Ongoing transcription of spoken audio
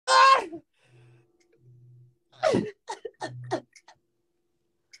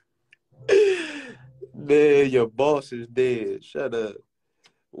Man, your boss is dead. Shut up.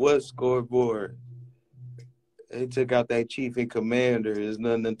 What scoreboard? They took out that chief and commander. There's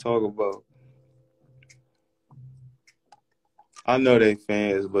nothing to talk about. I know they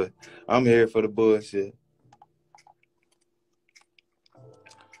fans, but I'm here for the bullshit.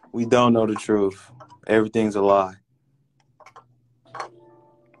 We don't know the truth. Everything's a lie.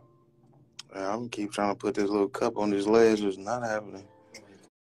 Man, I'm gonna keep trying to put this little cup on this ledge. It's not happening.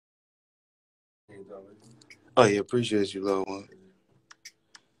 Oh yeah, appreciate you, little one.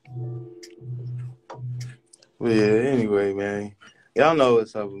 Well, yeah, anyway, man. Y'all know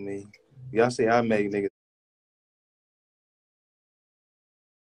what's up with me. Y'all see I make niggas.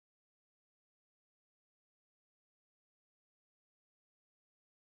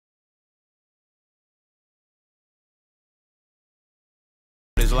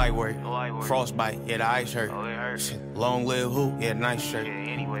 It's light work. Frostbite, yeah, the ice hurt. Long live who? Yeah, nice shirt.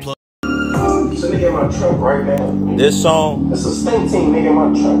 So nigga in my truck right now. This song. It's a stink team nigga in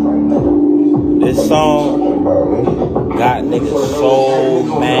my truck right now. This song got niggas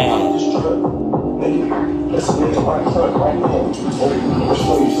so mad.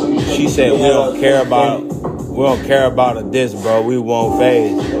 She said we don't care about a diss, bro. We won't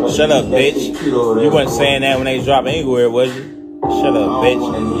phase. Shut up, bitch. You wasn't saying that when they dropped anywhere, was you? Shut up, bitch.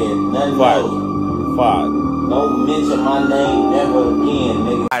 Fuck. Don't mention my name ever again,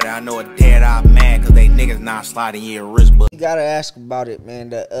 nigga. I know a dead eye mad cause they niggas not sliding your wrist, but You gotta ask about it, man.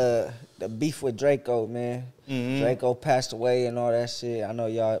 The beef with Drakeo, man. Drakeo passed away and all that shit. I know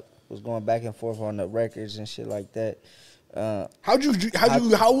y'all was going back and forth on the records and shit like that. How did you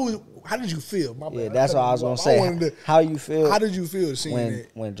feel? My Yeah, bad. that's what I was gonna say. How you feel? How did you feel seeing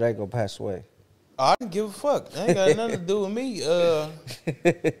that? when Drakeo passed away? I didn't give a fuck. That ain't got nothing to do with me.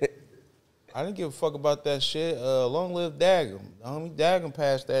 I didn't give a fuck about that shit. Long live Dagum. The homie Dagum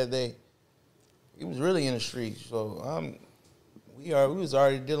passed that day. He was really in the streets. So we was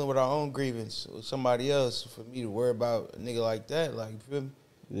already dealing with our own grievance with somebody else. For me to worry about a nigga like that, like, you feel me?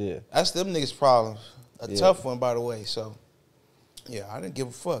 Yeah. That's them niggas' problems. A tough one, by the way. So, yeah, I didn't give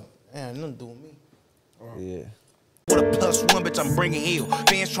a fuck. It had nothing to do with me. Yeah. with a +1, bitch, I'm bringing hell.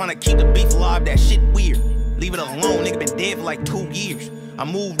 Fans trying to keep the beef alive, that shit weird. Leave it alone, nigga been dead for like 2 years. I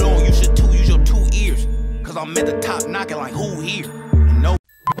moved on, you should too, use your 2 ears. Cause I'm at the top knocking like who here? And no.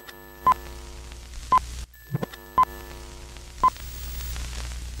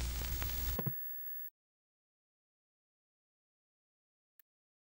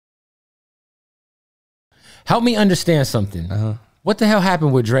 Help me understand something. What the hell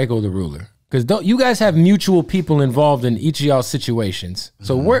happened with Drakeo the Ruler? Because you guys have mutual people involved in each of y'all situations.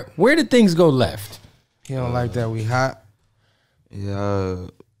 So where did things go left? He don't like that we hot. Yeah,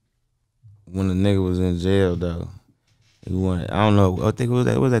 when the nigga was in jail though, he wanted, I don't know, I think it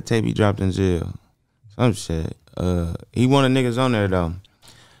was that tape he dropped in jail. Some shit. He wanted niggas on there though.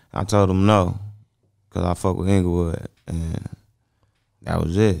 I told him no, cause I fuck with Inglewood, and that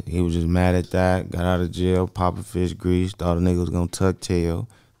was it. He was just mad at that, got out of jail, popping fish grease, thought the nigga was gonna tuck tail.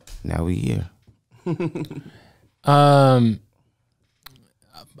 Now we here.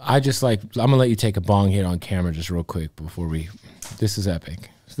 I just like, I'm gonna let you take a bong hit on camera just real quick before this is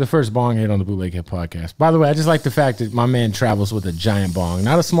epic. It's the first bong hit on the Bootleg Hip podcast. By the way, I just like the fact that my man travels with a giant bong,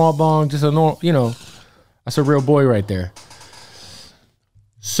 not a small bong, just a normal, you know, that's a real boy right there.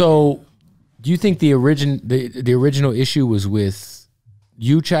 So do you think the original issue was with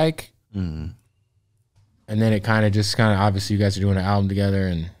you, AZCHIKE? Mm-hmm. And then it kind of obviously you guys are doing an album together,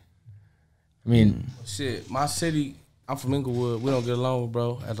 and I mean, shit, my city, I'm from Inglewood. We don't get along,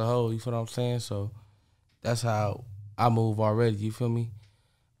 bro, as a whole. You feel what I'm saying? So that's how I move already. You feel me?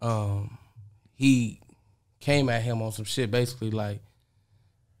 He came at him on some shit, basically like,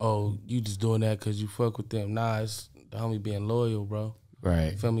 "Oh, you just doing that because you fuck with them." Nah, it's the homie being loyal, bro.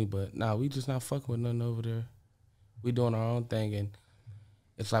 Right. You feel me? But nah, we just not fucking with nothing over there. We doing our own thing, and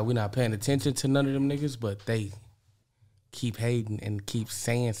it's like we not paying attention to none of them niggas, but they keep hating and keep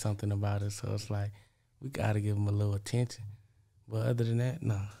saying something about us. So it's like, we got to give them a little attention. But other than that,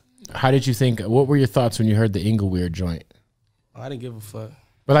 nah. How did you think, what were your thoughts when you heard the Ingleweird joint? I didn't give a fuck.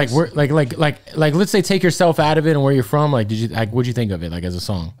 But like, let's say take yourself out of it and where you're from. Like, what'd you think of it, like, as a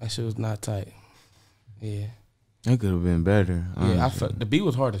song? That shit was not tight. Yeah. It could have been better. Honestly. Yeah, I felt the beat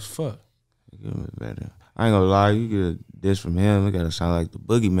was hard as fuck. It could have been better. I ain't gonna lie, you get this from him, it gotta sound like the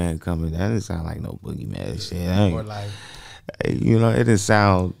boogeyman coming. That didn't sound like no boogeyman shit. Or like, you know, it didn't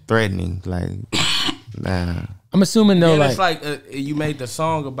sound threatening. Like, nah. I'm assuming though, yeah, like, it's like you made the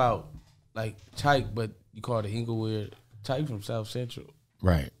song about like AZCHIKE, but you called it Inglewood. AZCHIKE from South Central,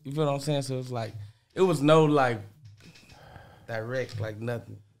 right? You feel what I'm saying? So it's like it was no like direct, like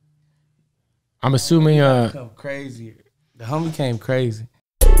nothing. I'm assuming come crazy. The homie came crazy.